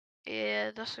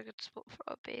Yeah, that's a good spot for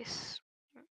our base.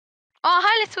 Oh,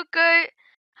 hi, little goat.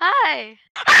 Hi.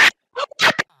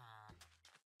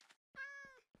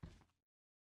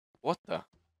 What the?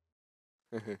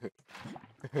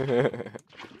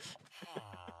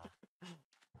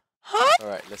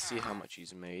 Alright, let's see how much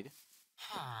he's made.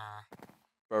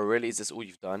 Bro, really? Is this all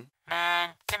you've done?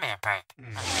 Man, give me a break.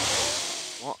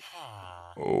 What?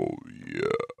 Oh, yeah.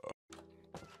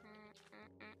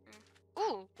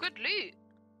 Ooh, good loot.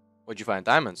 What'd you find?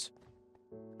 Diamonds?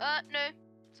 No.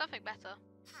 Something better.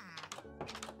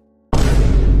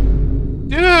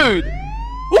 Dude!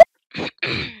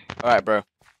 Alright, bro.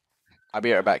 I'll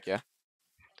be right back, yeah?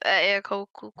 Yeah, cool.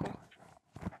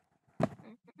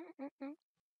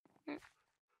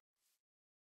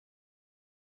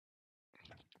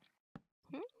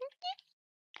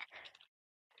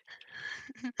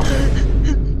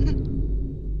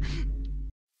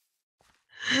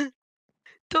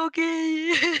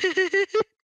 Doggy.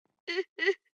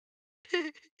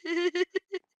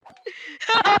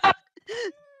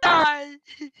 Die.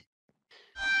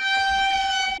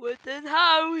 Wooden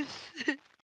house.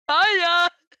 Hiya.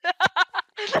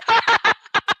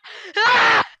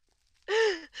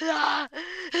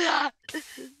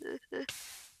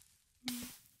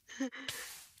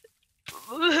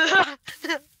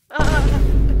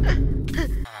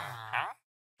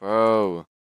 Bro,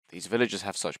 these villagers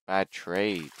have such bad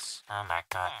trades. Oh my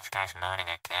god, this guy's moaning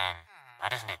again. Why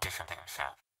doesn't he do something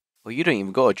himself? Well, you don't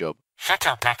even got a job. Shut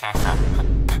your black ass up.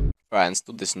 Right, I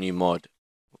installed this new mod,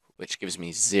 which gives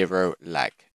me 0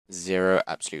 lag. 0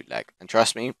 absolute lag. And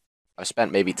trust me, I've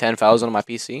spent maybe 10,000 on my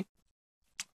PC.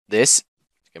 This is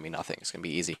gonna be nothing. It's gonna be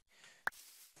easy.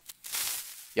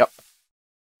 Yep.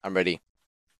 I'm ready.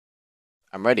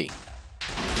 I'm ready.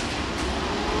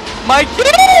 My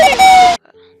god!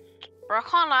 Bro, I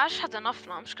can't lie, I just had enough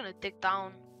now. I'm just gonna dig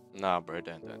down. Nah, bro,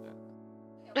 don't.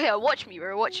 Yeah, watch me,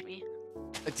 bro, watch me.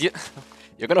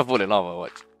 You're gonna fall in lava,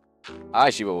 watch. I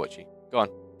actually will watch you. Go on.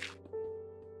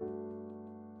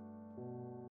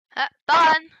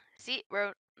 Done! See,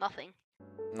 bro, nothing.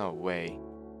 No way.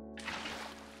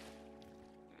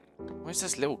 Where's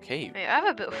this little cave? Wait, I have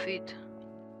a bit of food.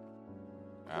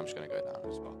 I'm just gonna go down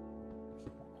as well.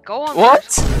 Go on.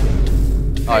 What?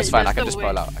 Oh, Wait, it's fine. I there's can no just way.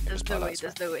 pull out. I can There's just no pull way, out.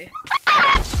 there's no way.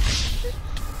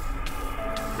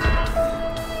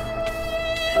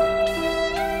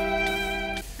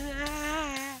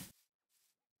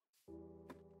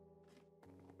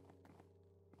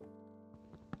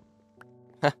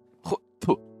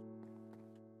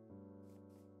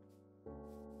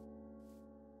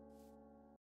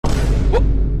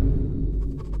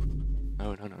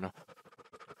 No.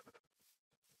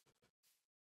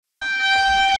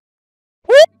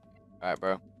 Alright,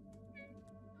 bro.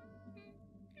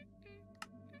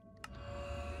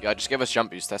 Yeah, just give us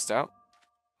jump boost test out.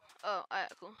 Oh,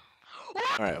 alright, cool.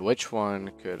 Alright, which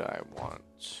one could I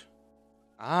want?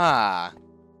 Ah.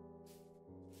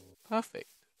 Perfect.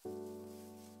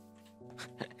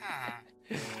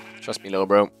 Trust me, little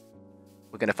bro.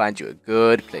 We're gonna find you a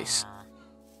good place.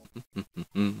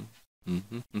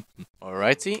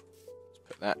 Alrighty. Let's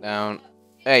put that down.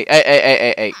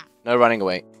 Hey. No running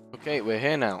away. Okay, we're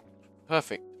here now.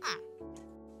 Perfect.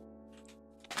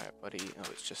 Alright, buddy. Oh,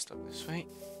 it's just up this way.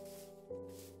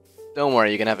 Don't worry,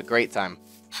 you're gonna have a great time.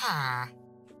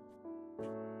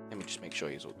 Let me just make sure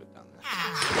he's all good down there.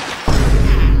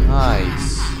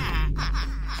 Nice.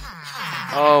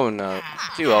 Oh no.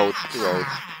 Too old. Sorry.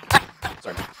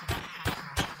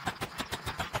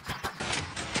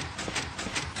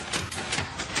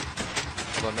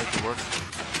 Hold on, make it work.